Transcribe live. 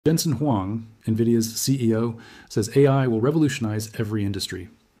Jensen Huang, NVIDIA's CEO, says AI will revolutionize every industry.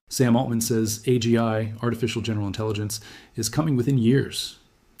 Sam Altman says AGI, artificial general intelligence, is coming within years.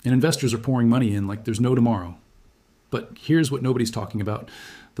 And investors are pouring money in like there's no tomorrow. But here's what nobody's talking about.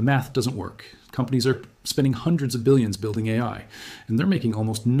 The math doesn't work. Companies are spending hundreds of billions building AI, and they're making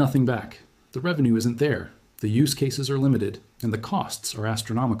almost nothing back. The revenue isn't there. The use cases are limited, and the costs are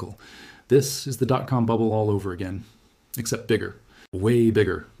astronomical. This is the dot-com bubble all over again, except bigger, way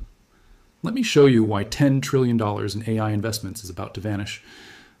bigger. Let me show you why $10 trillion in AI investments is about to vanish.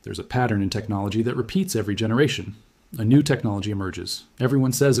 There's a pattern in technology that repeats every generation. A new technology emerges.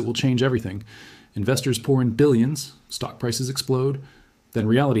 Everyone says it will change everything. Investors pour in billions, stock prices explode, then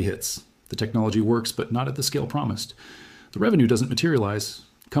reality hits. The technology works, but not at the scale promised. The revenue doesn't materialize.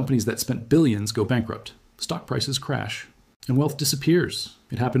 Companies that spent billions go bankrupt. Stock prices crash, and wealth disappears.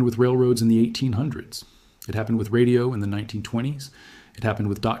 It happened with railroads in the 1800s. It happened with radio in the 1920s. It happened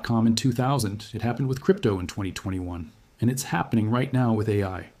with dot-com in 2000. It happened with crypto in 2021. And it's happening right now with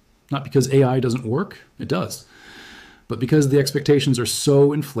AI. Not because AI doesn't work, it does. But because the expectations are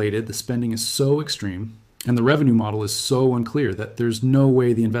so inflated, the spending is so extreme, and the revenue model is so unclear that there's no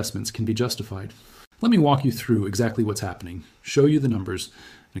way the investments can be justified. Let me walk you through exactly what's happening, show you the numbers,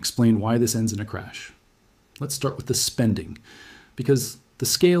 and explain why this ends in a crash. Let's start with the spending, because the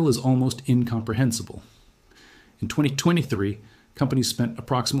scale is almost incomprehensible. In 2023, companies spent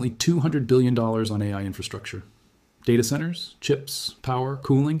approximately $200 billion on AI infrastructure. Data centers, chips, power,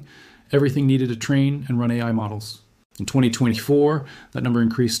 cooling, everything needed to train and run AI models. In 2024, that number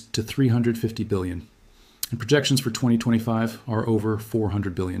increased to $350 billion. And projections for 2025 are over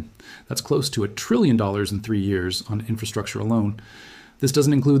 $400 billion. That's close to $1 trillion in 3 years on infrastructure alone. This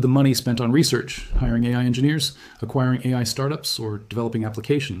doesn't include the money spent on research, hiring AI engineers, acquiring AI startups, or developing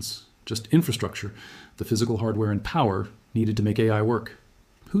applications. Just infrastructure, the physical hardware and power needed to make AI work.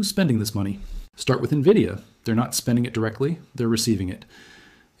 Who's spending this money? Start with NVIDIA. They're not spending it directly, they're receiving it.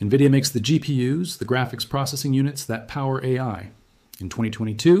 NVIDIA makes the GPUs, the graphics processing units that power AI. In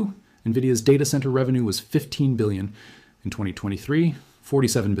 2022, NVIDIA's data center revenue was $15 billion. In 2023,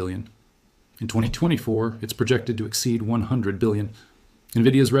 $47 billion. In 2024, it's projected to exceed $100 billion.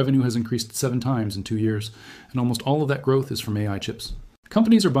 NVIDIA's revenue has increased 7 times in 2 years, and almost all of that growth is from AI chips.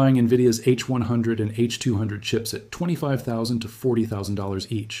 Companies are buying NVIDIA's H100 and H200 chips at $25,000 to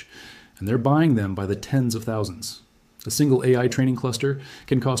 $40,000 each, and they're buying them by the tens of thousands. A single AI training cluster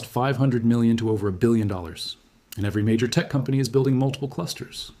can cost $500 million to over $1 billion. And every major tech company is building multiple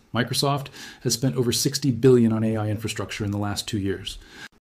clusters. Microsoft has spent over $60 billion on AI infrastructure in the last 2 years.